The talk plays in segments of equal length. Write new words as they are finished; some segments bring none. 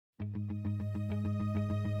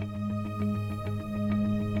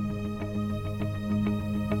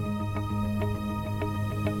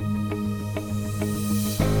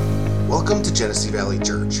Welcome to Genesee Valley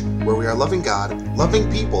Church, where we are loving God,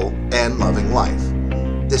 loving people, and loving life.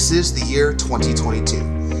 This is the year 2022,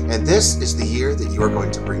 and this is the year that you are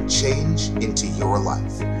going to bring change into your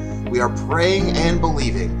life. We are praying and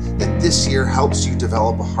believing that this year helps you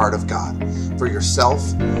develop a heart of God for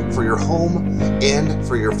yourself, for your home, and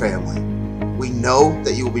for your family. We know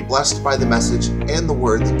that you will be blessed by the message and the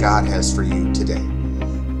word that God has for you today.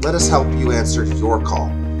 Let us help you answer your call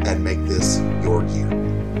and make this your year.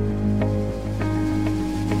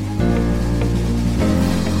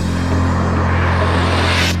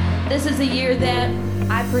 This is a year that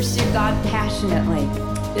I pursue God passionately.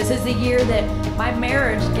 This is the year that my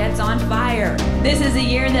marriage gets on fire. This is the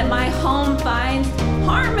year that my home finds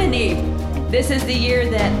harmony. This is the year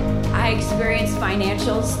that I experience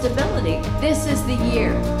financial stability. This is the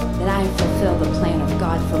year that I fulfill the plan of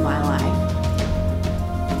God for my life.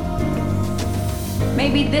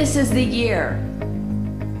 Maybe this is the year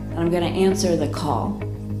that I'm going to answer the call.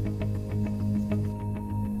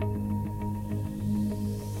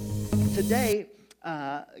 Today,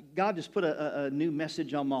 God just put a new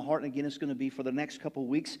message on my heart, and again, it's going to be for the next couple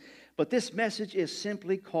weeks. But this message is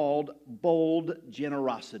simply called Bold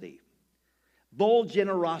Generosity. Bold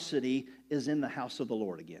generosity is in the house of the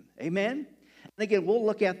Lord again. Amen? And again, we'll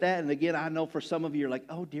look at that, and again, I know for some of you, you're like,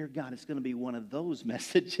 oh, dear God, it's going to be one of those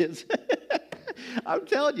messages. I'm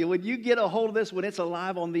telling you, when you get a hold of this, when it's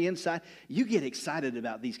alive on the inside, you get excited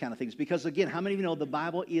about these kind of things. Because again, how many of you know the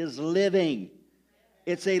Bible is living?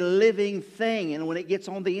 It's a living thing, and when it gets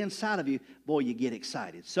on the inside of you, boy, you get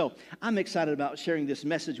excited. So I'm excited about sharing this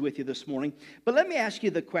message with you this morning. But let me ask you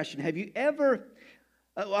the question. Have you ever,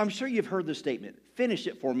 I'm sure you've heard the statement. Finish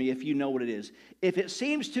it for me if you know what it is. If it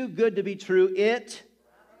seems too good to be true, it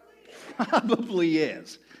probably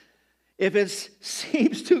is. If it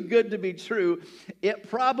seems too good to be true, it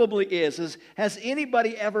probably is. Has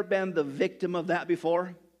anybody ever been the victim of that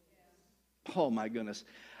before? Oh, my goodness.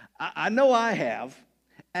 I know I have.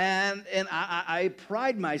 And I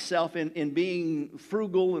pride myself in being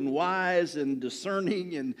frugal and wise and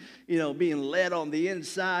discerning and, being led on the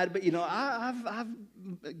inside. But, I've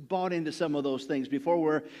bought into some of those things before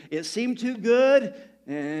where it seemed too good,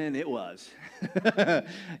 and it was.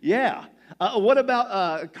 Yeah. What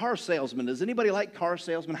about car salesmen? Does anybody like car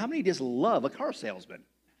salesmen? How many just love a car salesman?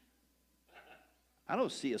 I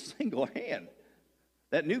don't see a single hand.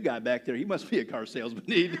 That new guy back there, he must be a car salesman.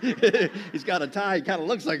 He's got a tie. He kind of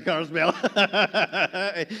looks like a car salesman.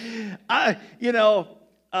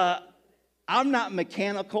 I'm not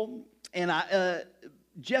mechanical, and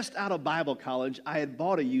just out of Bible college, I had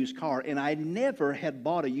bought a used car, and I never had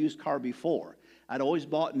bought a used car before. I'd always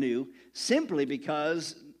bought new, simply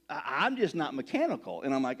because I'm just not mechanical.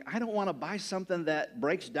 And I'm like, I don't want to buy something that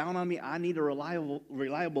breaks down on me. I need a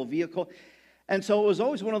reliable vehicle. And so it was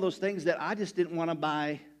always one of those things that I just didn't want to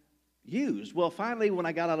buy used. Well, finally, when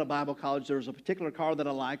I got out of Bible college, there was a particular car that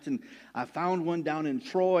I liked, and I found one down in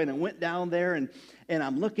Troy, and I went down there, and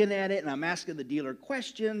I'm looking at it, and I'm asking the dealer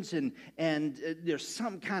questions, and there's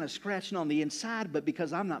some kind of scratching on the inside, but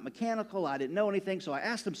because I'm not mechanical, I didn't know anything, so I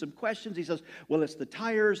asked him some questions. He says, well, it's the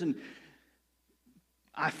tires, and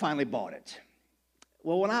I finally bought it.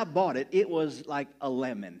 Well, when I bought it, it was like a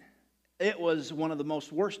lemon. It was one of the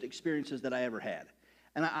most worst experiences that I ever had.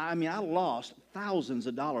 And I lost thousands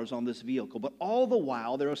of dollars on this vehicle. But all the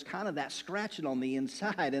while, there was kind of that scratching on the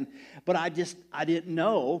inside. But I didn't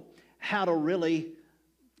know how to really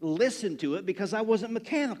listen to it because I wasn't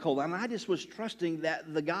mechanical. And I just was trusting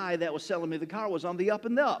that the guy that was selling me the car was on the up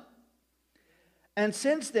and up. And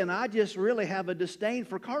since then, I just really have a disdain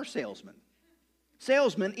for car salesmen.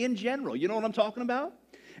 Salesmen in general. You know what I'm talking about?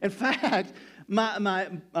 In fact, my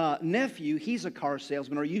nephew, he's a car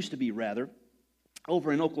salesman, or used to be rather,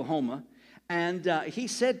 over in Oklahoma. And he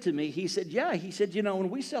said to me, when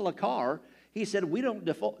we sell a car, he said, we don't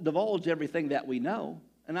divulge everything that we know.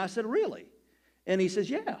 And I said, really? And he says,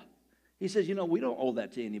 yeah. He says, we don't owe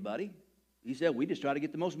that to anybody. He said, we just try to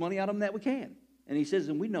get the most money out of them that we can. And he says,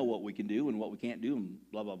 and we know what we can do and what we can't do and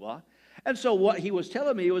blah, blah, blah. And so what he was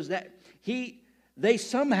telling me was that they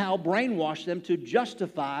somehow brainwashed them to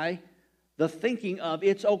justify the thinking of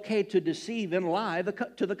it's okay to deceive and lie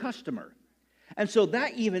to the customer. And so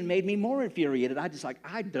that even made me more infuriated. I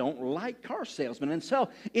don't like car salesmen. And so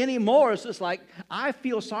anymore, it's just like, I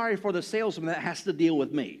feel sorry for the salesman that has to deal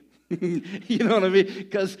with me. You know what I mean?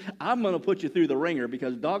 Because I'm going to put you through the ringer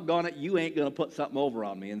because doggone it, you ain't going to put something over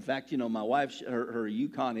on me. In fact, my wife, her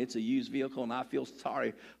Yukon, it's a used vehicle, and I feel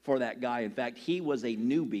sorry for that guy. In fact, he was a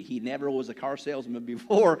newbie. He never was a car salesman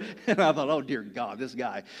before. And I thought, oh, dear God, this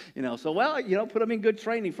guy. Put him in good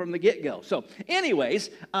training from the get-go. So anyways,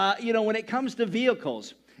 when it comes to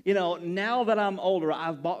vehicles, now that I'm older,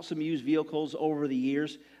 I've bought some used vehicles over the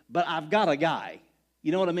years, but I've got a guy.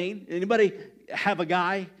 You know what I mean? Anybody have a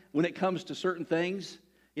guy when it comes to certain things?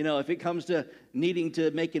 If it comes to needing to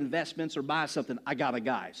make investments or buy something, I got a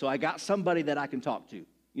guy. So I got somebody that I can talk to. You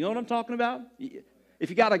know what I'm talking about? If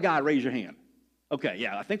you got a guy, raise your hand. Okay,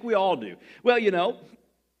 yeah, I think we all do. Well,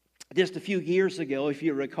 just a few years ago, if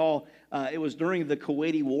you recall, it was during the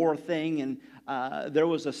Kuwaiti War thing, and there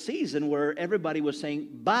was a season where everybody was saying,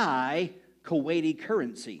 buy Kuwaiti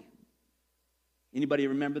currency. Anybody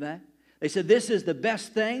remember that? They said, this is the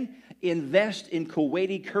best thing, invest in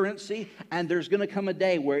Kuwaiti currency, and there's going to come a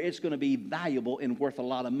day where it's going to be valuable and worth a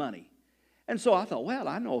lot of money. And so I thought, well,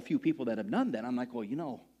 I know a few people that have done that. I'm like,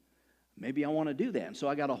 well, maybe I want to do that. And so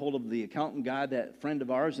I got a hold of the accountant guy, that friend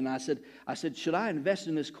of ours, and I said, should I invest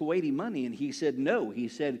in this Kuwaiti money? And he said, no. He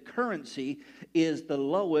said, currency is the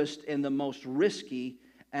lowest and the most risky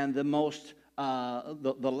and the most,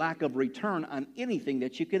 the lack of return on anything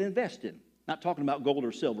that you can invest in. Not talking about gold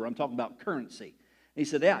or silver. I'm talking about currency. And he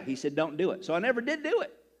said, yeah. He said, don't do it. So I never did do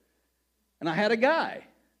it. And I had a guy.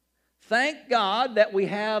 Thank God that we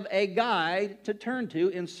have a guy to turn to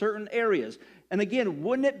in certain areas. And again,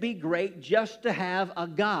 wouldn't it be great just to have a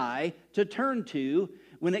guy to turn to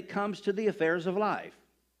when it comes to the affairs of life?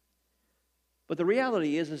 But the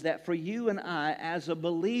reality is that for you and I as a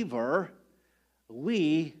believer,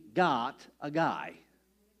 we got a guy.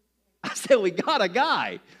 I said, we got a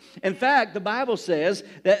guy. In fact, the Bible says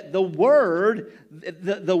that the Word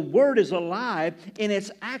is alive, and it's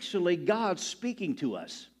actually God speaking to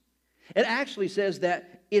us. It actually says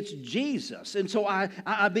that it's Jesus. And so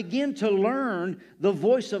I begin to learn the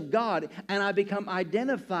voice of God, and I become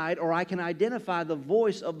identified, or I can identify the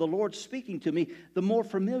voice of the Lord speaking to me, the more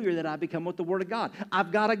familiar that I become with the Word of God.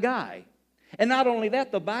 I've got a guy. And not only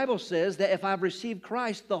that, the Bible says that if I've received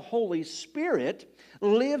Christ, the Holy Spirit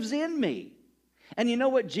lives in me. And you know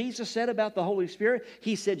what Jesus said about the Holy Spirit?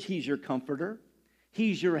 He said He's your comforter.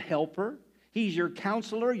 He's your helper. He's your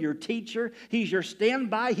counselor, your teacher. He's your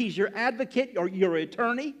standby. He's your advocate or your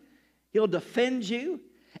attorney. He'll defend you.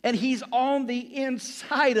 And He's on the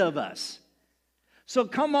inside of us. So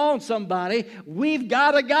come on, somebody. We've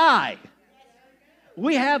got a guy.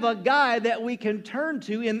 We have a guy that we can turn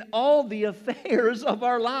to in all the affairs of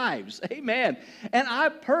our lives. Amen. And I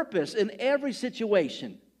purpose in every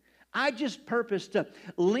situation, I just purpose to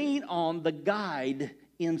lean on the guide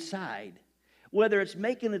inside. Whether it's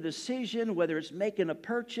making a decision, whether it's making a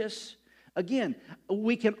purchase. Again,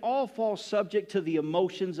 we can all fall subject to the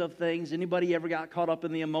emotions of things. Anybody ever got caught up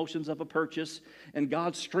in the emotions of a purchase and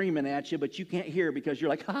God's screaming at you, but you can't hear because you're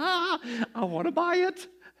like, I want to buy it.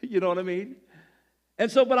 You know what I mean? And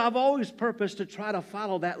so, but I've always purposed to try to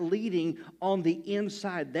follow that leading on the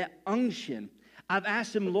inside, that unction. I've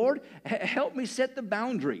asked Him, Lord, help me set the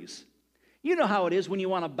boundaries. You know how it is when you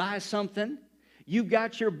want to buy something. You've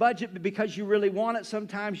got your budget, but because you really want it,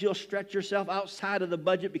 sometimes you'll stretch yourself outside of the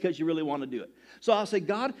budget because you really want to do it. So I'll say,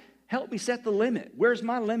 God, help me set the limit. Where's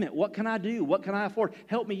my limit? What can I do? What can I afford?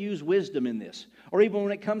 Help me use wisdom in this. Or even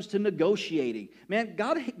when it comes to negotiating. Man,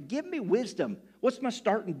 God, give me wisdom. What's my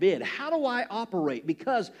starting bid? How do I operate?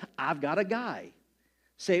 Because I've got a guy.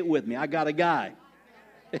 Say it with me. I got a guy.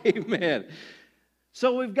 Amen.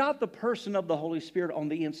 So we've got the person of the Holy Spirit on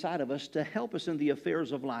the inside of us to help us in the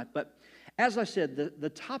affairs of life. But as I said, the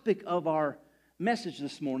topic of our message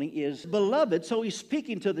this morning is beloved. So He's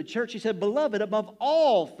speaking to the church. He said, beloved, above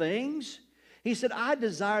all things, He said, I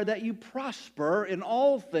desire that you prosper in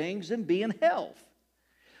all things and be in health.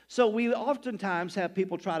 So we oftentimes have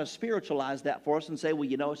people try to spiritualize that for us and say,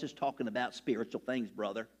 well, it's just talking about spiritual things,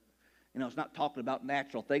 brother. It's not talking about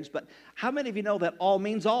natural things. But how many of you know that all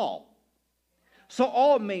means all? So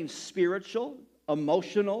all means spiritual,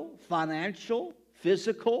 emotional, financial,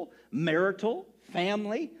 physical, marital,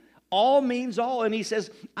 family. All means all. And He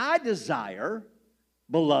says, I desire,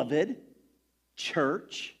 beloved,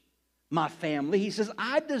 church, my family. He says,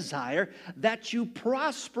 I desire that you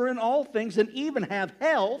prosper in all things and even have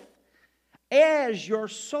health as your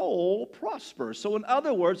soul prospers. So in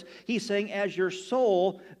other words, He's saying as your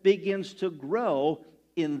soul begins to grow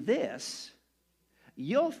in this,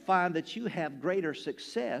 you'll find that you have greater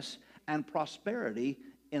success and prosperity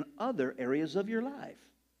in other areas of your life.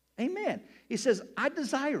 Amen. He says, I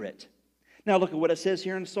desire it. Now look at what it says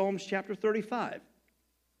here in Psalms chapter 35.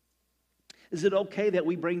 Is it okay that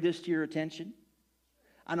we bring this to your attention?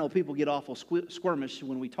 I know people get awful squirmish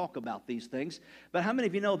when we talk about these things, but how many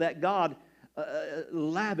of you know that God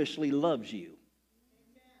lavishly loves you?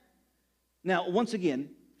 Now, once again,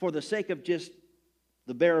 for the sake of just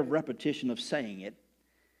the bare repetition of saying it,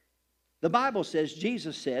 the Bible says,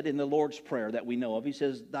 Jesus said in the Lord's Prayer that we know of, He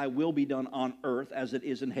says, "Thy will be done on earth as it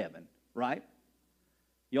is in heaven," right?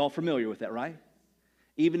 You all familiar with that, right?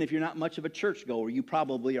 Even if you're not much of a churchgoer, you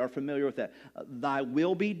probably are familiar with that. Thy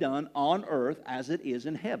will be done on earth as it is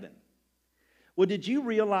in heaven. Well, did you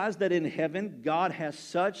realize that in heaven, God has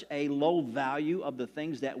such a low value of the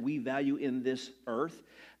things that we value in this earth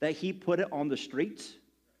that He put it on the streets?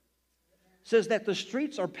 It says that the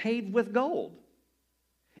streets are paved with gold.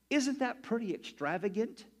 Isn't that pretty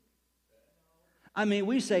extravagant? I mean,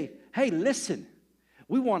 we say, hey, listen,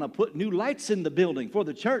 we want to put new lights in the building for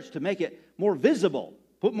the church to make it more visible.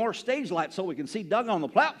 Put more stage lights so we can see Doug on the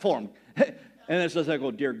platform. And it's just like,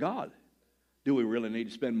 oh, dear God, do we really need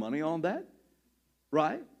to spend money on that?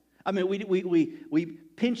 Right? I mean, we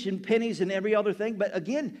pinch in pennies and every other thing. But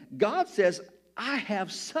again, God says, I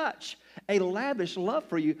have such a lavish love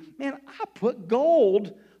for you. Man, I put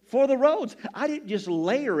gold for the roads. I didn't just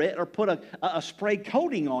layer it or put a spray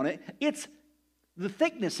coating on it. It's the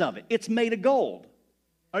thickness of it. It's made of gold.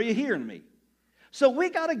 Are you hearing me? So we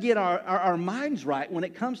got to get our minds right when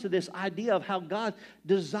it comes to this idea of how God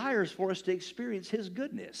desires for us to experience His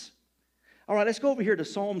goodness. All right, let's go over here to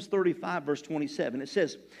Psalms 35, verse 27. It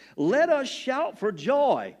says, "Let us shout for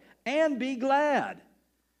joy and be glad."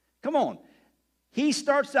 Come on. He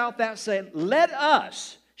starts out that saying, let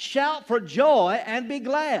us shout for joy and be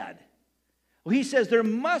glad. Well, he says there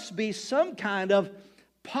must be some kind of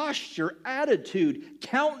posture, attitude,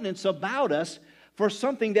 countenance about us for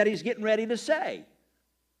something that he's getting ready to say.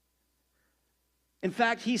 In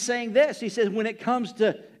fact, he's saying this. He says, when it comes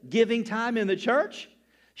to giving time in the church,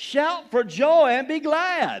 shout for joy and be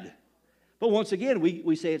glad. But once again,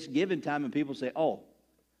 we say it's giving time, and people say, oh,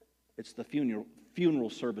 it's the funeral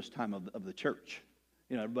service time of the church.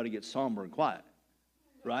 You know, everybody gets somber and quiet,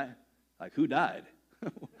 right? Like, who died?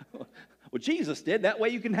 Well, Jesus did. That way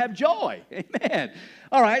you can have joy. Amen.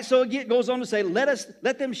 All right, so it goes on to say,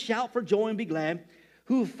 let them shout for joy and be glad,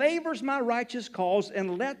 who favors my righteous cause,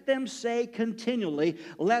 and let them say continually,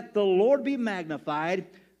 let the Lord be magnified.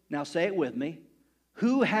 Now say it with me.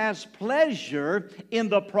 Who has pleasure in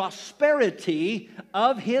the prosperity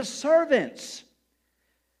of His servants.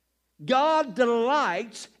 God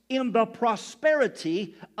delights in the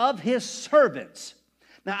prosperity of His servants.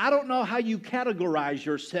 Now, I don't know how you categorize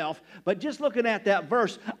yourself, but just looking at that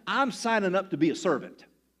verse, I'm signing up to be a servant.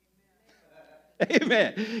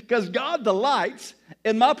 Amen. Because God delights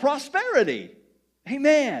in my prosperity.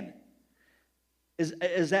 Amen.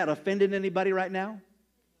 Is that offending anybody right now?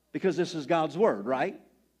 Because this is God's word, right?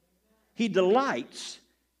 He delights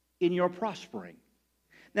in your prospering.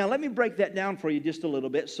 Now, let me break that down for you just a little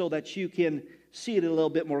bit so that you can see it a little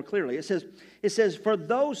bit more clearly. It says, for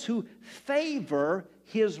those who favor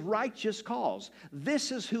His righteous cause.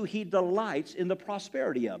 This is who He delights in the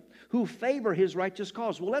prosperity of. Who favor His righteous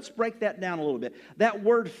cause. Well, let's break that down a little bit. That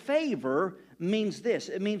word favor means this.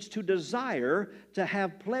 It means to desire, to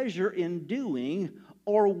have pleasure in doing,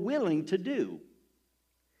 or willing to do.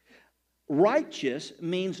 Righteous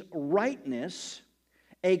means rightness,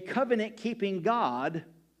 a covenant-keeping God,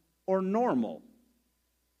 or normal.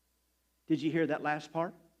 Did you hear that last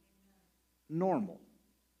part? Normal.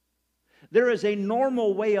 There is a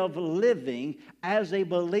normal way of living as a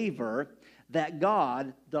believer that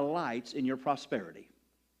God delights in your prosperity.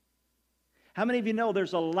 How many of you know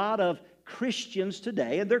there's a lot of Christians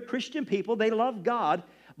today, and they're Christian people, they love God,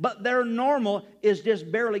 but their normal is just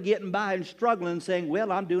barely getting by and struggling and saying,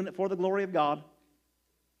 well, I'm doing it for the glory of God.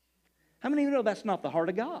 How many of you know that's not the heart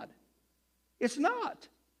of God? It's not.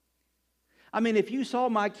 I mean, if you saw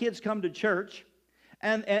my kids come to church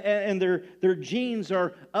and their jeans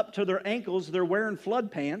are up to their ankles, they're wearing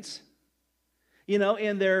flood pants, you know,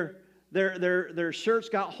 and their shirts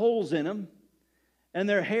got holes in them, and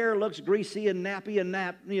their hair looks greasy and nappy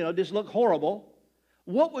and just look horrible,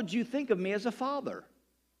 what would you think of me as a father?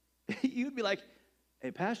 You'd be like,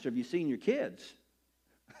 hey, Pastor, have you seen your kids?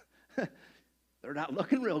 They're not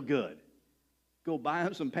looking real good. Go buy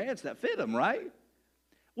them some pants that fit them, right?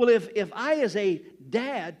 Well, if I as a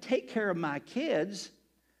dad take care of my kids,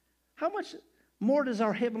 how much more does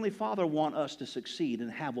our Heavenly Father want us to succeed and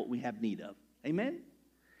have what we have need of? Amen?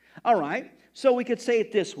 All right, so we could say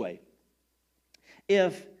it this way.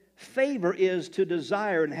 If favor is to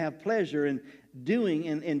desire and have pleasure in doing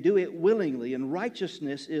and do it willingly, and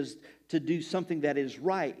righteousness is to do something that is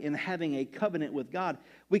right in having a covenant with God,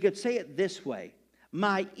 we could say it this way.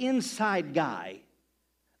 My inside guy,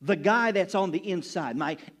 the guy that's on the inside,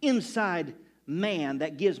 my inside man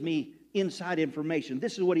that gives me inside information.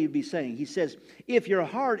 This is what he would be saying. He says, if your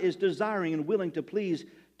heart is desiring and willing to pleased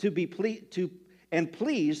to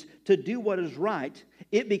do what is right,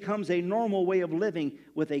 it becomes a normal way of living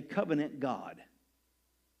with a covenant God.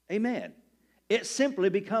 Amen. It simply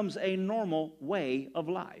becomes a normal way of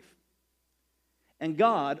life. And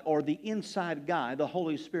God, or the inside guy, the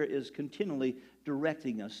Holy Spirit, is continually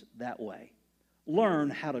directing us that way. Learn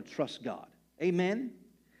how to trust God. Amen.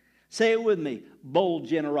 Say it with me. Bold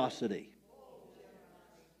generosity.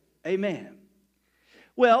 Amen.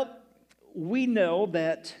 Well, we know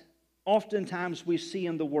that oftentimes we see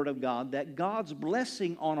in the Word of God that God's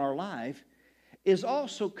blessing on our life is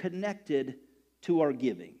also connected to our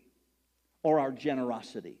giving or our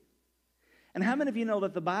generosity. And how many of you know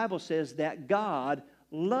that the Bible says that God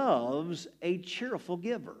loves a cheerful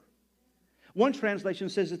giver? One translation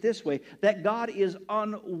says it this way, that God is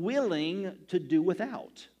unwilling to do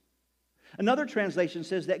without. Another translation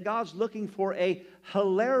says that God's looking for a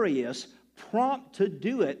hilarious, prompt to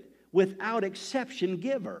do it without exception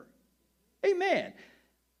giver. Amen.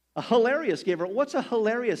 A hilarious giver. What's a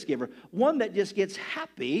hilarious giver? One that just gets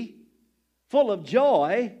happy, full of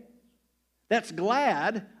joy, that's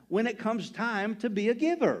glad when it comes time to be a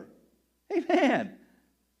giver. Amen.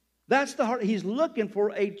 That's the heart. He's looking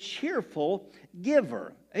for a cheerful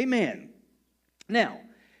giver. Amen. Now,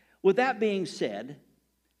 with that being said,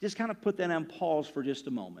 just kind of put that on pause for just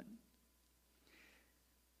a moment.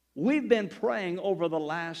 We've been praying over the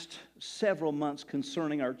last several months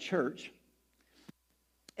concerning our church.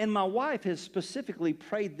 And my wife has specifically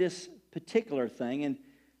prayed this particular thing, and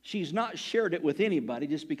she's not shared it with anybody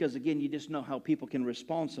just because, again, you just know how people can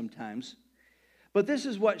respond sometimes. But this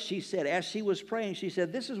is what she said. As she was praying, she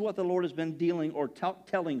said, this is what the Lord has been dealing or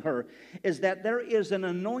telling her, is that there is an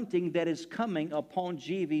anointing that is coming upon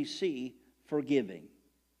GVC for giving.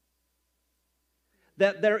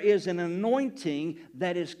 That there is an anointing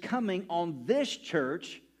that is coming on this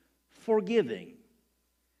church for giving.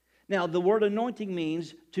 Now, the word anointing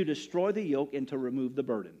means to destroy the yoke and to remove the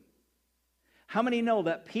burden. How many know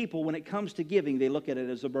that people, when it comes to giving, they look at it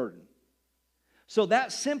as a burden? So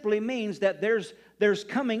that simply means that there's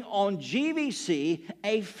coming on GVC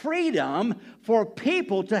a freedom for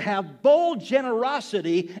people to have bold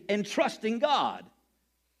generosity and trusting God.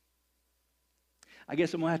 I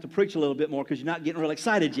guess I'm going to have to preach a little bit more because you're not getting real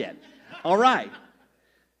excited yet. All right.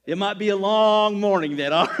 It might be a long morning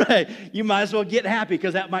then, all right? You might as well get happy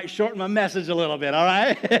because that might shorten my message a little bit, all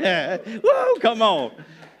right? Woo, come on.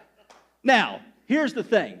 Now, here's the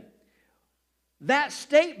thing. That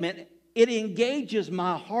statement, it engages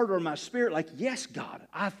my heart or my spirit like, yes, God,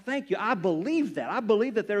 I thank you. I believe that. I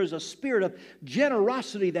believe that there is a spirit of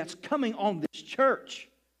generosity that's coming on this church.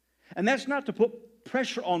 And that's not to put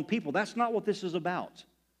pressure on people. That's not what this is about.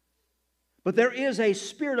 But there is a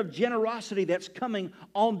spirit of generosity that's coming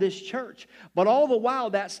on this church. But all the while,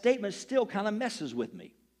 that statement still kind of messes with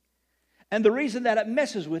me. And the reason that it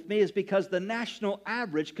messes with me is because the national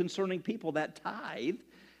average concerning people that tithe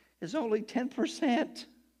is only 10%.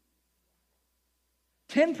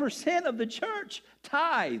 10% of the church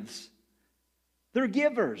tithes. They're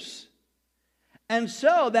givers. And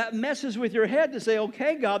so that messes with your head to say,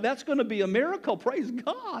 okay, God, that's going to be a miracle. Praise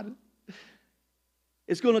God.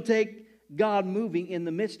 It's going to take God moving in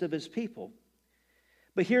the midst of His people.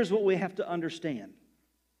 But here's what we have to understand.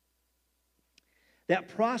 That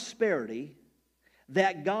prosperity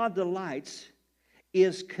that God delights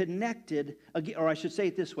is connected, or I should say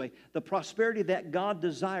it this way, the prosperity that God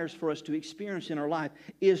desires for us to experience in our life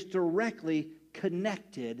is directly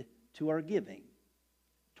connected to our giving,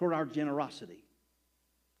 toward our generosity.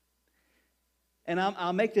 And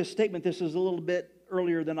I'll make this statement. This is a little bit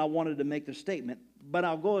earlier than I wanted to make the statement, but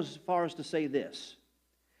I'll go as far as to say this.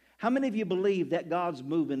 How many of you believe that God's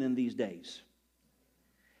moving in these days?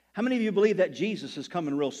 How many of you believe that Jesus is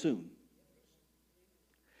coming real soon?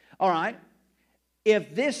 All right.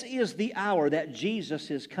 If this is the hour that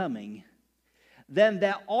Jesus is coming, then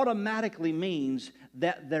that automatically means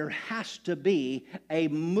that there has to be a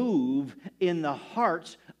move in the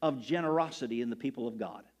hearts of generosity in the people of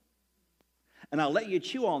God. And I'll let you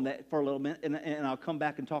chew on that for a little minute, and I'll come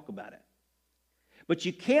back and talk about it. But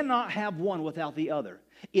you cannot have one without the other.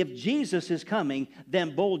 If Jesus is coming,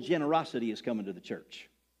 then bold generosity is coming to the church.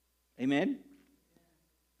 Amen?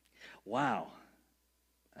 Wow.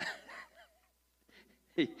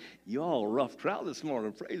 You all a rough crowd this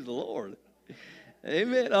morning. Praise the Lord.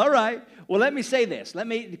 Amen. All right. Well, let me say this. Let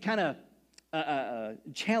me kind of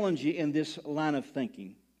challenge you in this line of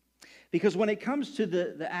thinking. Because when it comes to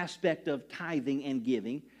the aspect of tithing and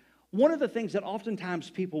giving, one of the things that oftentimes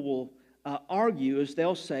people will argue is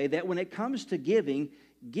they'll say that when it comes to giving,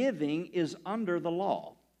 giving is under the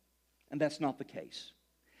law. And that's not the case.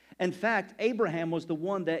 In fact, Abraham was the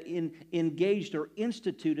one that engaged or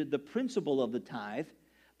instituted the principle of the tithe,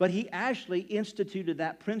 but he actually instituted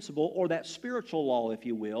that principle, or that spiritual law, if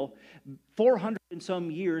you will, 400 and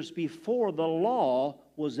some years before the law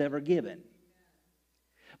was ever given.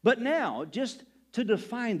 But now, just to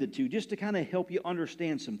define the two, just to kind of help you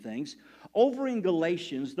understand some things, over in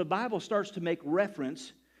Galatians, the Bible starts to make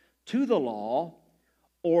reference to the law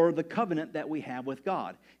or the covenant that we have with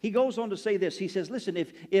God. He goes on to say this. He says, listen,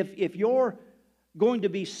 if you're going to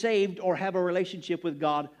be saved or have a relationship with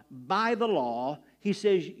God by the law, he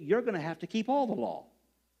says you're going to have to keep all the law.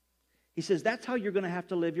 He says that's how you're going to have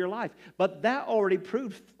to live your life. But that already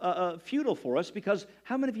proved futile for us, because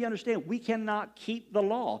how many of you understand we cannot keep the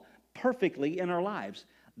law perfectly in our lives?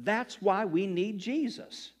 That's why we need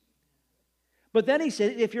Jesus. But then he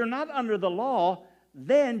said, if you're not under the law,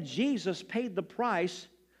 then Jesus paid the price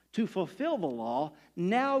to fulfill the law.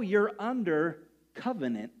 Now you're under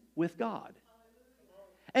covenant with God.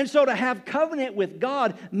 And so to have covenant with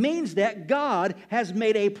God means that God has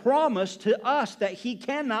made a promise to us that He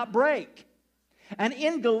cannot break. And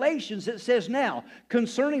in Galatians it says now,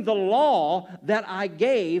 concerning the law that I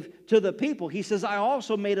gave to the people, he says, I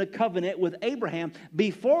also made a covenant with Abraham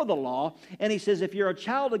before the law. And he says, if you're a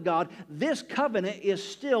child of God, this covenant is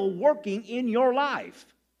still working in your life.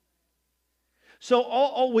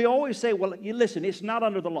 So we always say, well, you listen, it's not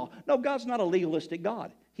under the law. No, God's not a legalistic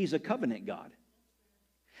God. He's a covenant God.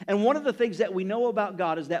 And one of the things that we know about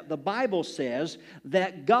God is that the Bible says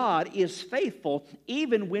that God is faithful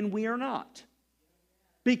even when we are not,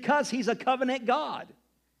 because He's a covenant God.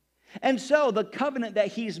 And so the covenant that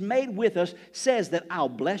He's made with us says that I'll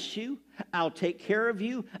bless you, I'll take care of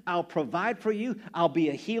you, I'll provide for you, I'll be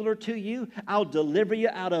a healer to you, I'll deliver you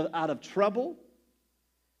out of trouble.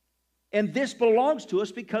 And this belongs to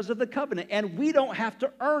us because of the covenant. And we don't have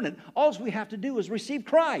to earn it. All we have to do is receive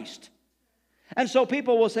Christ. And so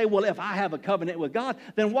people will say, well, if I have a covenant with God,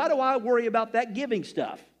 then why do I worry about that giving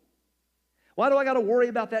stuff? Why do I got to worry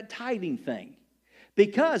about that tithing thing?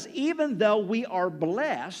 Because even though we are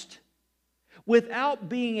blessed, without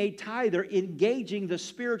being a tither, engaging the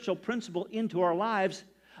spiritual principle into our lives,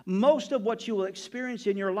 most of what you will experience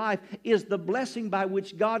in your life is the blessing by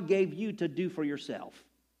which God gave you to do for yourself.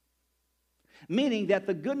 Meaning that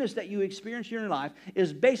the goodness that you experience in your life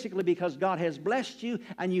is basically because God has blessed you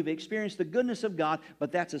and you've experienced the goodness of God,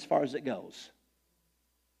 but that's as far as it goes.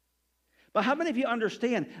 But how many of you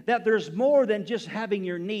understand that there's more than just having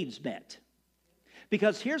your needs met?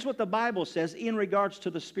 Because here's what the Bible says in regards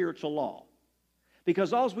to the spiritual law.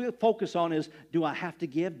 Because all we focus on is, do I have to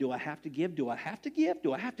give? Do I have to give? Do I have to give?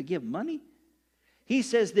 Do I have to give money? He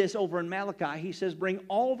says this over in Malachi. He says, bring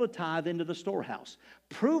all the tithe into the storehouse.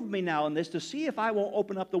 Prove me now in this to see if I won't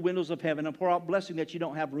open up the windows of heaven and pour out blessing that you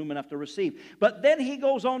don't have room enough to receive. But then he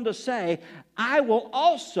goes on to say, I will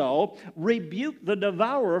also rebuke the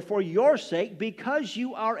devourer for your sake, because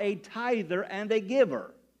you are a tither and a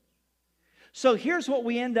giver. So here's what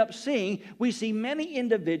we end up seeing. We see many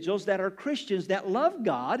individuals that are Christians that love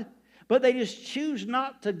God, but they just choose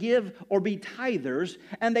not to give or be tithers,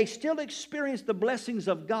 and they still experience the blessings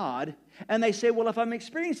of God. And they say, well, if I'm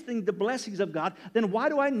experiencing the blessings of God, then why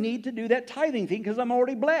do I need to do that tithing thing? Because I'm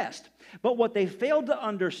already blessed. But what they failed to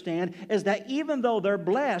understand is that even though they're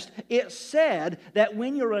blessed, it said that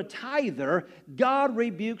when you're a tither, God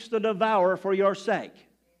rebukes the devourer for your sake.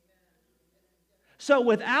 So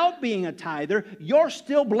without being a tither, you're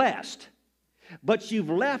still blessed, but you've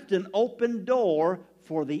left an open door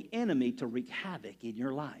for the enemy to wreak havoc in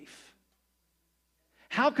your life.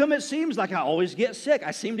 How come it seems like I always get sick?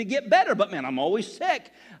 I seem to get better, but man, I'm always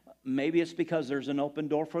sick. Maybe it's because there's an open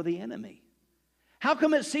door for the enemy. How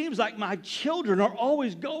come it seems like my children are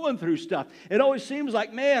always going through stuff? It always seems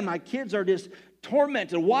like, man, my kids are just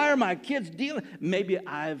tormented. Why are my kids dealing? Maybe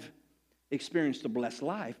I've experienced a blessed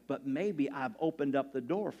life, but maybe I've opened up the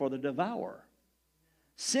door for the devourer.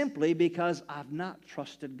 Simply because I've not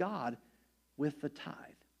trusted God with the tithe,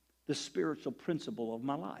 the spiritual principle of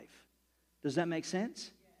my life. Does that make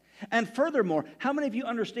sense? And furthermore, how many of you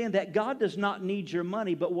understand that God does not need your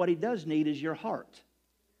money, but what He does need is your heart?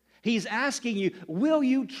 He's asking you, will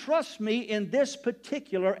you trust me in this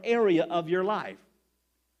particular area of your life?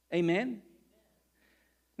 Amen?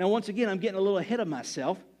 Now, once again, I'm getting a little ahead of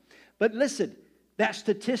myself, but listen, that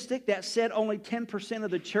statistic that said only 10%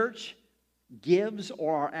 of the church gives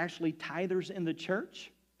or are actually tithers in the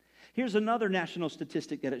church, Here's another national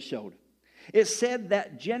statistic that it showed. It said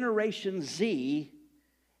that Generation Z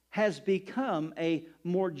has become a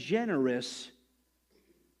more generous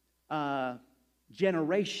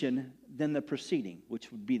generation than the preceding,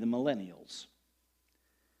 which would be the millennials.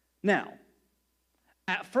 Now,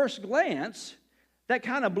 at first glance, that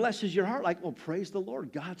kind of blesses your heart, like, well, praise the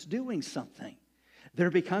Lord, God's doing something.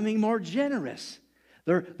 They're becoming more generous.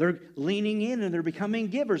 They're leaning in and they're becoming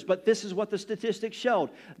givers. But this is what the statistics showed.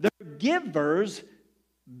 They're givers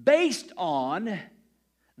based on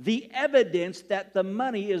the evidence that the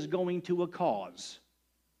money is going to a cause.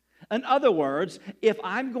 In other words, if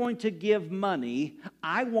I'm going to give money,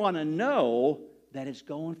 I want to know that it's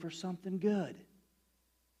going for something good.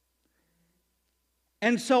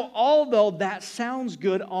 And so, although that sounds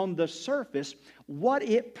good on the surface, what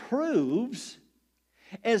it proves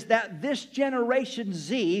is that this Generation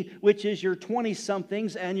Z, which is your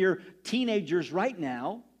 20-somethings and your teenagers right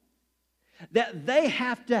now, that they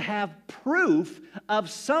have to have proof of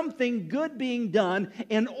something good being done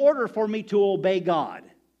in order for me to obey God.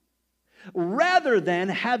 Rather than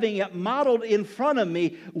having it modeled in front of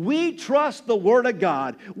me, we trust the Word of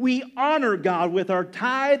God. We honor God with our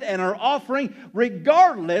tithe and our offering,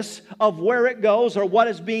 regardless of where it goes or what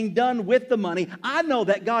is being done with the money. I know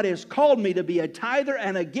that God has called me to be a tither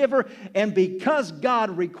and a giver, and because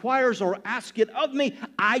God requires or asks it of me,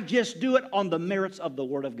 I just do it on the merits of the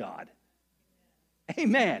Word of God.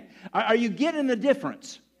 Amen. Are you getting the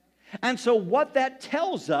difference? And so what that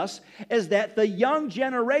tells us is that the young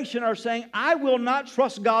generation are saying, I will not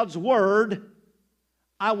trust God's word.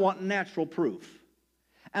 I want natural proof.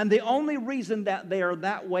 And the only reason that they are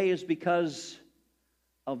that way is because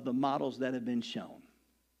of the models that have been shown.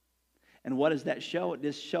 And what does that show?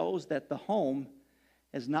 This shows that the home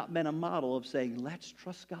has not been a model of saying, let's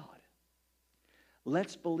trust God.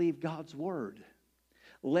 Let's believe God's word.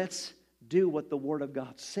 Let's do what the Word of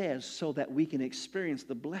God says so that we can experience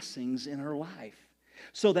the blessings in our life,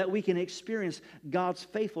 so that we can experience God's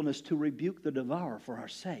faithfulness to rebuke the devourer for our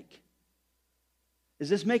sake. Is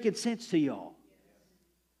this making sense to y'all?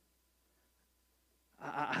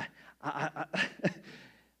 I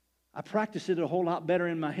practice it a whole lot better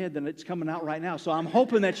in my head than it's coming out right now, so I'm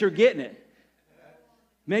hoping that you're getting it.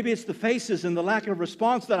 Maybe it's the faces and the lack of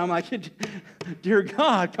response that I'm like, dear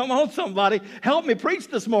God, come on somebody, help me preach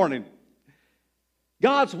this morning.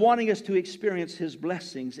 God's wanting us to experience His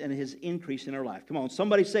blessings and His increase in our life. Come on,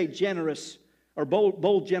 somebody say generous or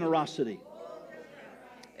bold generosity.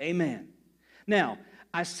 Amen. Now,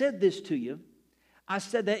 I said this to you. I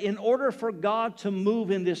said that in order for God to move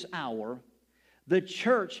in this hour, the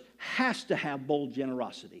church has to have bold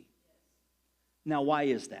generosity. Now, why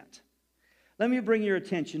is that? Let me bring your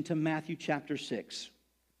attention to Matthew chapter 6,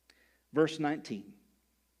 verse 19.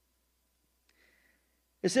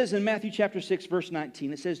 It says in Matthew chapter 6, verse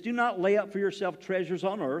 19, it says, do not lay up for yourself treasures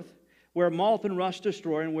on earth, where moth and rust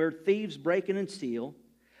destroy, and where thieves break in and steal.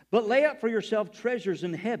 But lay up for yourself treasures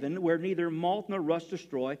in heaven, where neither moth nor rust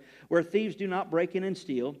destroy, where thieves do not break in and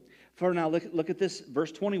steal. For now, look at this,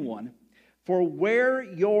 verse 21. For where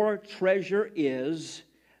your treasure is,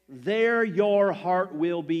 there your heart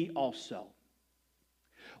will be also.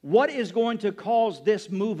 What is going to cause this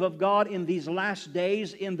move of God in these last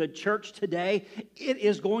days in the church today? It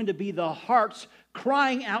is going to be the hearts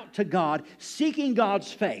crying out to God, seeking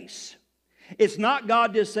God's face. It's not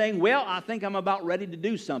God just saying, well, I think I'm about ready to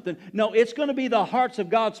do something. No, it's going to be the hearts of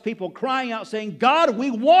God's people crying out saying, God, we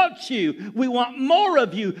want you. We want more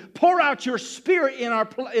of you. Pour out your Spirit in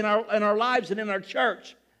our lives and in our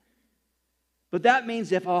church. But that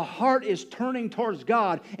means if a heart is turning towards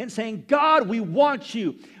God and saying, God, we want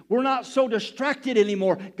you. We're not so distracted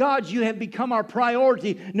anymore. God, you have become our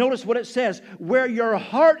priority. Notice what it says. Where your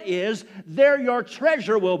heart is, there your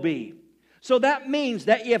treasure will be. So that means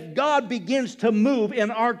that if God begins to move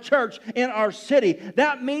in our church, in our city,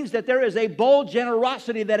 that means that there is a bold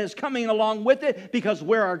generosity that is coming along with it, because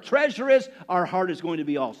where our treasure is, our heart is going to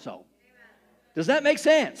be also. Does that make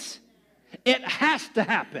sense? It has to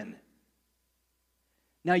happen.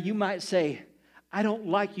 Now you might say, I don't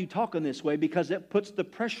like you talking this way because it puts the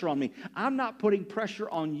pressure on me. I'm not putting pressure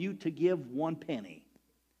on you to give 1 penny.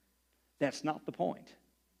 That's not the point.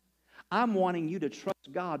 I'm wanting you to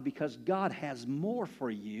trust God because God has more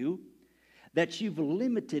for you, that you've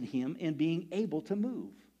limited Him in being able to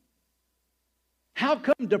move. How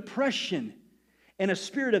come depression and a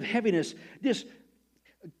spirit of heaviness just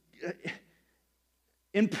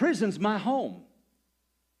imprisons my home?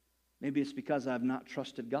 Maybe it's because I've not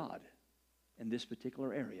trusted God in this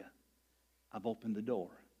particular area. I've opened the door.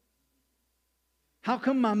 How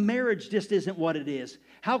come my marriage just isn't what it is?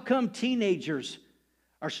 How come teenagers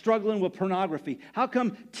are struggling with pornography? How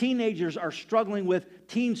come teenagers are struggling with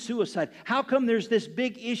teen suicide? How come there's this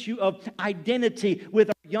big issue of identity with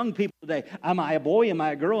our young people today? Am I a boy? Am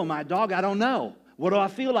I a girl? Am I a dog? I don't know. What do I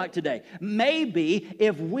feel like today? Maybe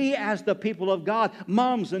if we as the people of God,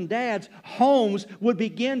 moms and dads, homes, would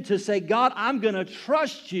begin to say, God, I'm going to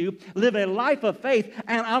trust you, live a life of faith,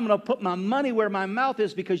 and I'm going to put my money where my mouth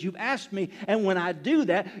is because you've asked me. And when I do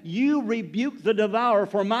that, you rebuke the devourer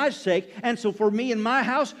for my sake. And so for me and my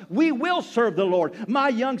house, we will serve the Lord. My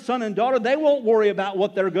young son and daughter, they won't worry about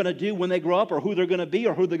what they're going to do when they grow up or who they're going to be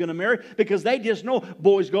or who they're going to marry because they just know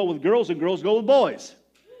boys go with girls and girls go with boys.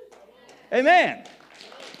 Amen.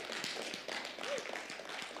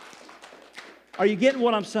 Are you getting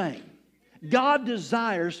what I'm saying? God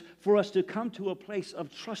desires for us to come to a place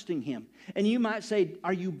of trusting Him. And you might say,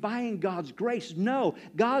 are you buying God's grace? No.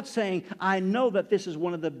 God's saying, I know that this is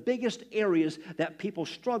one of the biggest areas that people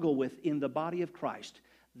struggle with in the body of Christ.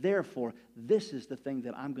 Therefore, this is the thing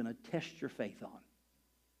that I'm going to test your faith on.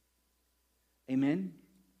 Amen?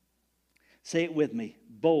 Say it with me.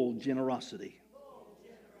 Bold generosity.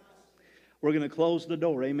 We're going to close the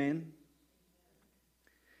door. Amen?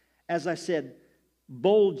 As I said,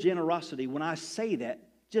 bold generosity. When I say that,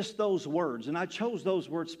 just those words, and I chose those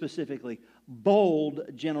words specifically, bold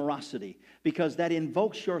generosity, because that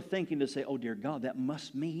invokes your thinking to say, oh dear God, that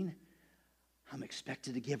must mean I'm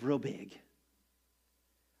expected to give real big.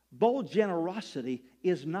 Bold generosity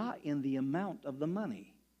is not in the amount of the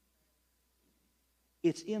money.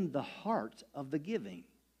 It's in the heart of the giving.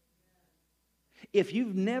 If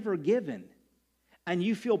you've never given and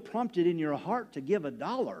you feel prompted in your heart to give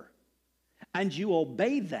 $1 and you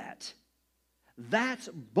obey that, that's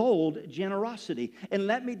bold generosity. And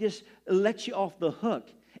let me just let you off the hook.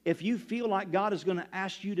 If you feel like God is going to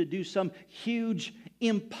ask you to do some huge,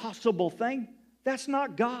 impossible thing, that's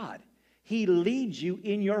not God. He leads you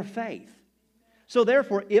in your faith. So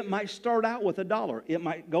therefore, it might start out with $1. It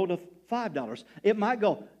might go to $5. It might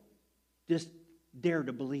go, just dare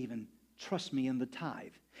to believe and trust me in the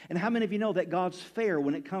tithe. And how many of you know that God's fair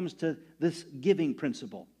when it comes to this giving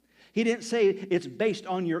principle? He didn't say it's based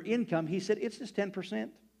on your income. He said it's just 10%.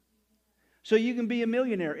 So you can be a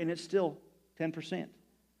millionaire and it's still 10%.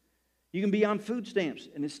 You can be on food stamps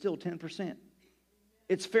and it's still 10%.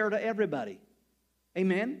 It's fair to everybody.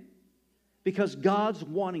 Amen? Because God's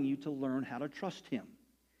wanting you to learn how to trust Him.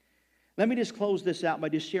 Let me just close this out by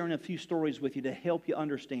just sharing a few stories with you to help you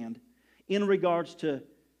understand in regards to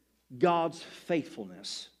God's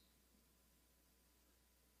faithfulness.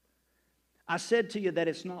 I said to you that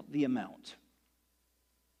it's not the amount.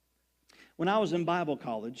 When I was in Bible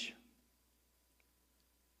college,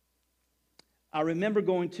 I remember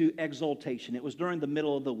going to Exaltation. It was during the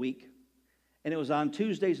middle of the week, and it was on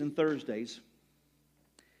Tuesdays and Thursdays.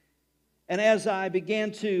 And as I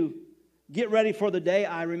began to get ready for the day,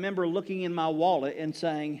 I remember looking in my wallet and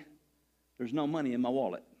saying, there's no money in my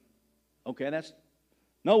wallet. Okay, that's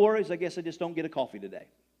no worries. I guess I just don't get a coffee today.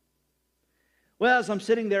 Well, as I'm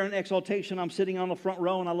sitting there in Exaltation, I'm sitting on the front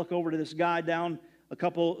row, and I look over to this guy down a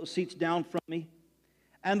couple seats down from me.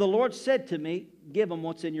 And the Lord said to me, give him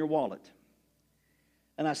what's in your wallet.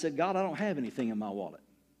 And I said, God, I don't have anything in my wallet.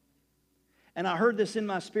 And I heard this in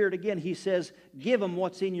my spirit again. He says, give him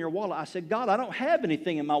what's in your wallet. I said, God, I don't have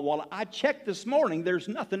anything in my wallet. I checked this morning. There's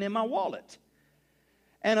nothing in my wallet.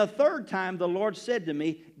 And a third time, the Lord said to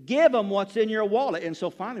me, give him what's in your wallet. And so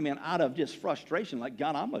finally, man, out of just frustration, like,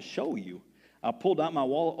 God, I'm going to show you. I pulled out my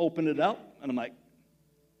wallet, opened it up, and I'm like,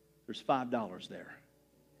 there's $5 there.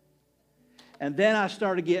 And then I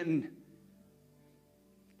started getting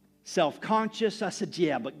self-conscious. I said,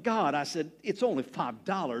 yeah, but God, I said, it's only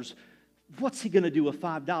 $5. What's He going to do with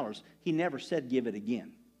 $5? He never said give it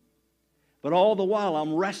again. But all the while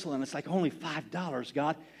I'm wrestling. It's like only $5,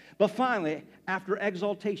 God. But finally, after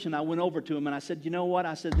Exaltation, I went over to him and I said, you know what?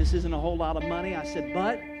 I said, this isn't a whole lot of money. I said,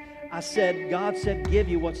 but I said, God said, give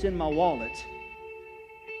you what's in my wallet.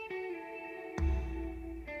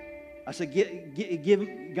 I said,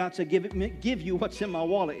 God said, give you what's in my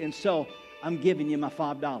wallet. And so I'm giving you my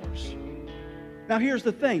 $5. Now here's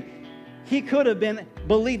the thing. He could have been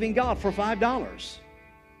believing God for $5.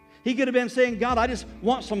 He could have been saying, God, I just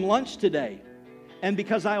want some lunch today. And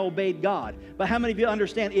because I obeyed God. But how many of you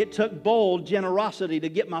understand it took bold generosity to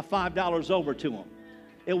get my $5 over to him?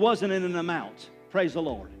 It wasn't in an amount. Praise the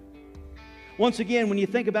Lord. Once again, when you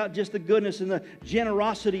think about just the goodness and the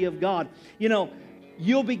generosity of God, you know,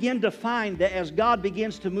 you'll begin to find that as God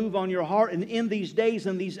begins to move on your heart, and in these days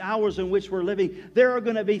and these hours in which we're living, there are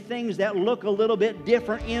going to be things that look a little bit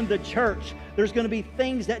different in the church. There's going to be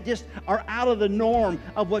things that just are out of the norm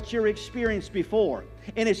of what you're experienced before.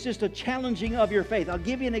 and it's just a challenging of your faith. I'll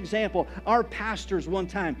give you an example. Our pastors one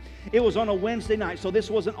time, it was on a Wednesday night, so this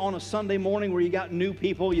wasn't on a Sunday morning where you got new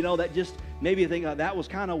people, that just maybe you think, oh, that was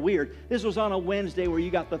kind of weird. This was on a Wednesday where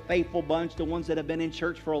you got the faithful bunch, the ones that have been in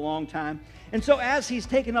church for a long time. And so as he's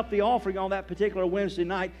taking up the offering on that particular Wednesday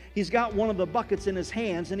night, he's got one of the buckets in his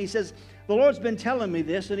hands, and he says, the Lord's been telling me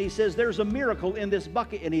this, and he says, there's a miracle in this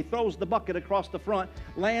bucket, and he throws the bucket across the front,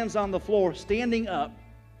 lands on the floor, standing up,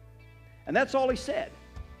 and that's all he said.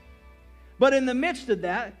 But in the midst of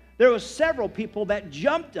that, there were several people that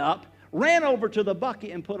jumped up, ran over to the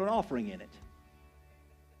bucket, and put an offering in it.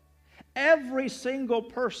 Every single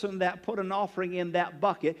person that put an offering in that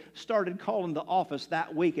bucket started calling the office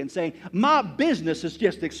that week and saying, my business has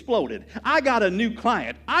just exploded. I got a new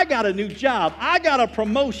client. I got a new job. I got a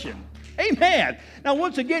promotion. Amen. Now,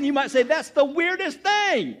 once again, you might say, that's the weirdest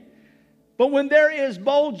thing. But when there is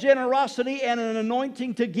bold generosity and an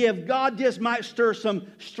anointing to give, God just might stir some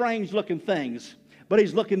strange-looking things. But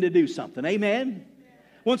He's looking to do something. Amen.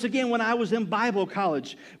 Once again, when I was in Bible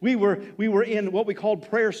college, we were in what we called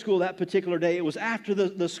prayer school that particular day. It was after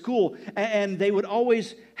the school, and they would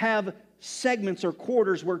always have segments or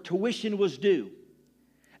quarters where tuition was due.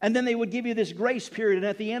 And then they would give you this grace period, and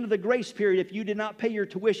at the end of the grace period, if you did not pay your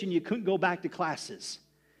tuition, you couldn't go back to classes.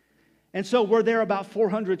 And so we're there about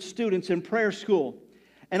 400 students in prayer school.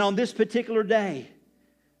 And on this particular day,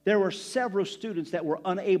 there were several students that were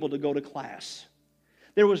unable to go to class.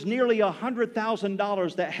 There was nearly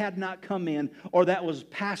 $100,000 that had not come in or that was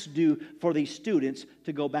past due for these students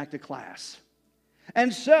to go back to class.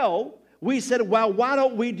 And so we said, well, why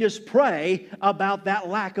don't we just pray about that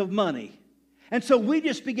lack of money? And so we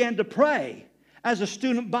just began to pray as a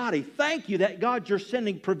student body. Thank you that God, you're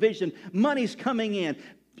sending provision. Money's coming in.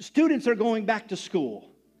 Students are going back to school.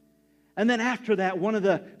 And then after that, one of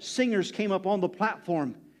the singers came up on the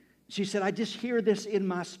platform. She said, I just hear this in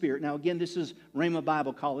my spirit. Now, again, this is Rhema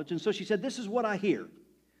Bible College. And so she said, this is what I hear.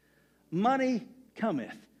 Money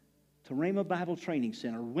cometh to Rhema Bible Training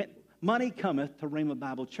Center. Money cometh to Rhema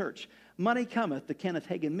Bible Church. Money cometh to Kenneth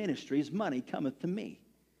Hagin Ministries. Money cometh to me.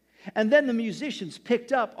 And then the musicians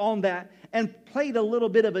picked up on that and played a little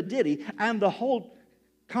bit of a ditty. And the whole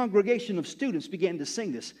congregation of students began to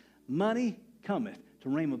sing this. Money cometh to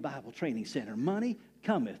Rhema Bible Training Center. Money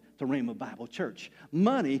cometh to Rhema Bible Church.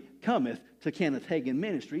 Money cometh to Kenneth Hagin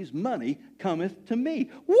Ministries. Money cometh to me.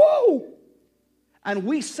 Whoa! And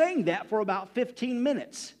we sang that for about 15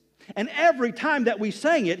 minutes. And every time that we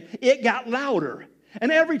sang it, it got louder.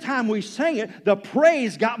 And every time we sang it, the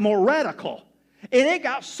praise got more radical. And it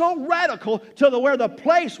got so radical to where the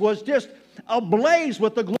place was just ablaze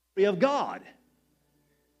with the glory of God.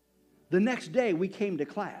 The next day we came to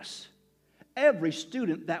class. Every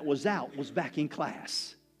student that was out was back in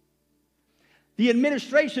class. The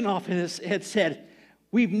administration office had said,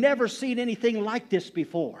 we've never seen anything like this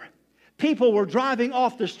before. People were driving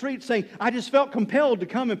off the street saying, I just felt compelled to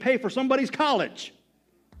come and pay for somebody's college.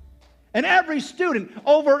 And every student,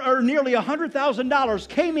 over or nearly $100,000,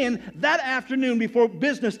 came in that afternoon before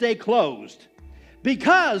business day closed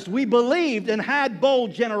because we believed and had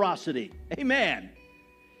bold generosity. Amen.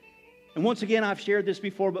 And once again, I've shared this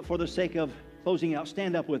before, but for the sake of closing out,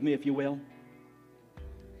 stand up with me if you will.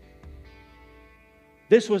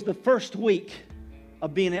 This was the first week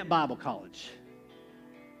of being at Bible college.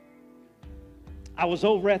 I was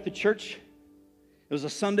over at the church. It was a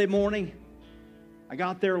Sunday morning. I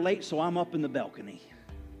got there late, so I'm up in the balcony.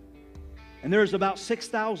 And there's about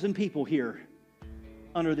 6,000 people here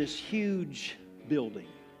under this huge building.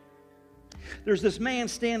 There's this man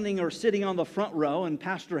standing or sitting on the front row, and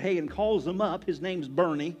Pastor Hagin calls him up. His name's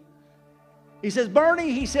Bernie. He says,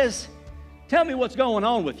 Bernie, he says, tell me what's going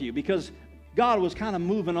on with you, because God was kind of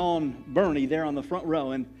moving on Bernie there on the front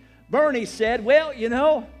row. And Bernie said, well,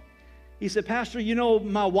 he said, Pastor,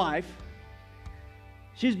 my wife,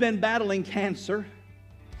 she's been battling cancer,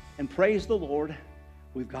 and praise the Lord,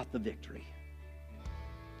 we've got the victory.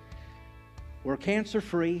 We're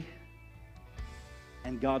cancer-free,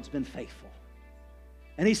 and God's been faithful.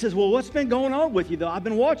 And he says, well, what's been going on with you, though? I've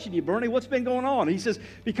been watching you, Bernie. What's been going on? He says,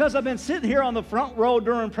 because I've been sitting here on the front row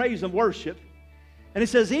during praise and worship. And he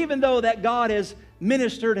says, even though that God has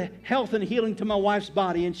ministered health and healing to my wife's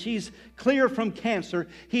body, and she's clear from cancer,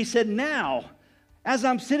 he said, now, as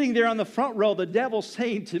I'm sitting there on the front row, the devil's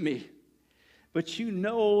saying to me, but you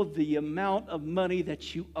know the amount of money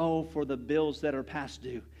that you owe for the bills that are past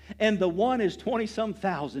due. And the one is 20-some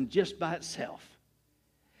thousand just by itself.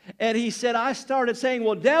 And he said, I started saying,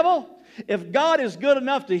 well, devil, if God is good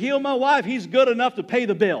enough to heal my wife, He's good enough to pay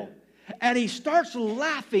the bill. And he starts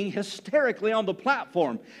laughing hysterically on the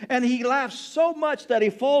platform. And he laughs so much that he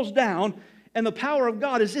falls down And the power of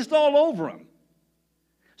God is just all over them.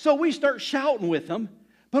 So we start shouting with them,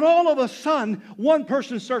 but all of a sudden, one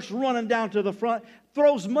person starts running down to the front,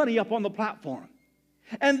 throws money up on the platform.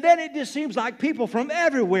 And then it just seems like people from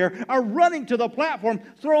everywhere are running to the platform,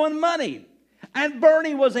 throwing money. And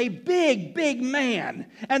Bernie was a big, big man.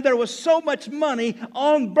 And there was so much money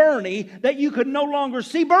on Bernie that you could no longer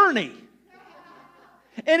see Bernie.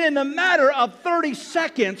 And in the matter of 30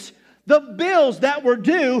 seconds, the bills that were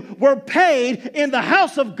due were paid in the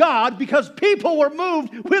house of God because people were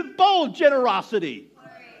moved with bold generosity.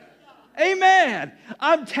 Amen.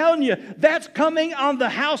 I'm telling you, that's coming on the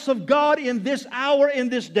house of God in this hour, in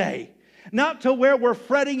this day. Not to where we're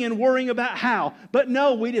fretting and worrying about how, but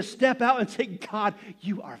no, we just step out and say, God,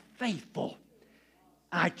 you are faithful.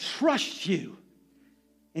 I trust you.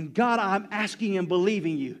 And God, I'm asking and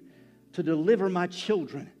believing you to deliver my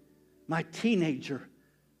children, my teenager,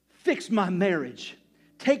 fix my marriage,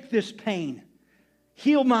 take this pain,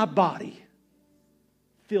 heal my body,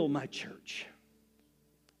 fill my church.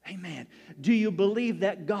 Amen. Do you believe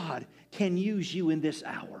that God can use you in this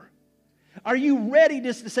hour? Are you ready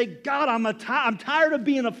just to say, God, I'm tired of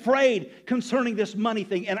being afraid concerning this money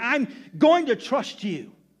thing, and I'm going to trust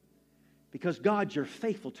you because, God, you're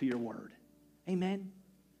faithful to your word. Amen.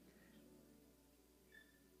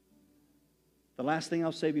 The last thing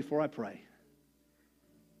I'll say before I pray,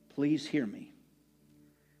 please hear me.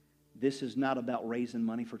 This is not about raising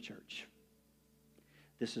money for church.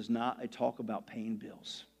 This is not a talk about paying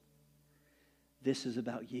bills. This is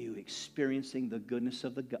about you experiencing the goodness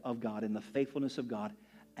of God and the faithfulness of God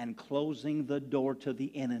and closing the door to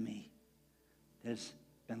the enemy that has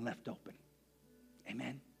been left open.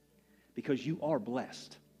 Amen? Because you are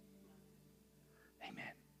blessed.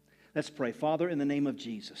 Amen. Let's pray. Father, in the name of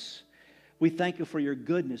Jesus, we thank you for your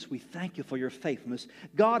goodness. We thank you for your faithfulness.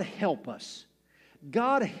 God, help us.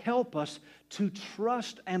 God, help us to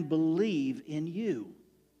trust and believe in you.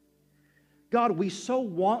 God, we so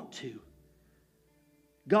want to.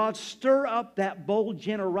 God, stir up that bold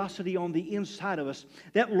generosity on the inside of us,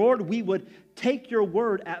 that, Lord, we would take your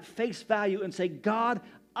word at face value and say, God,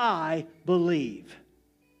 I believe.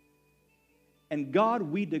 And God,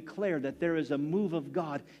 we declare that there is a move of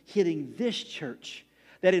God hitting this church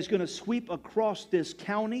that is going to sweep across this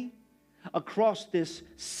county, across this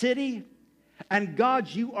city. And God,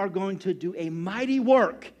 you are going to do a mighty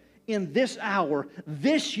work in this hour,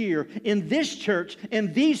 this year, in this church,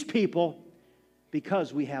 in these people,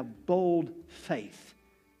 because we have bold faith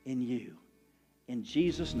in you. In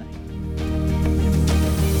Jesus' name.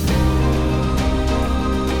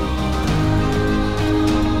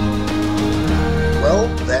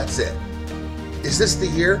 Well, that's it. Is this the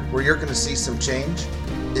year where you're going to see some change?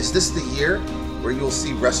 Is this the year where you'll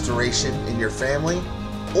see restoration in your family?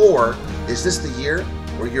 Or is this the year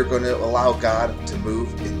where you're going to allow God to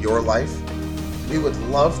move in your life? We would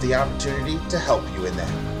love the opportunity to help you in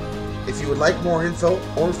that. If you would like more info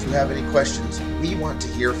or if you have any questions, we want to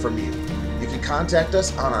hear from you. You can contact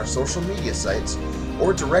us on our social media sites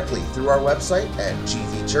or directly through our website at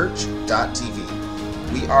gvchurch.tv.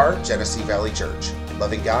 We are Genesee Valley Church,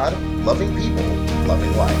 loving God, loving people,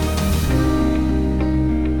 loving life.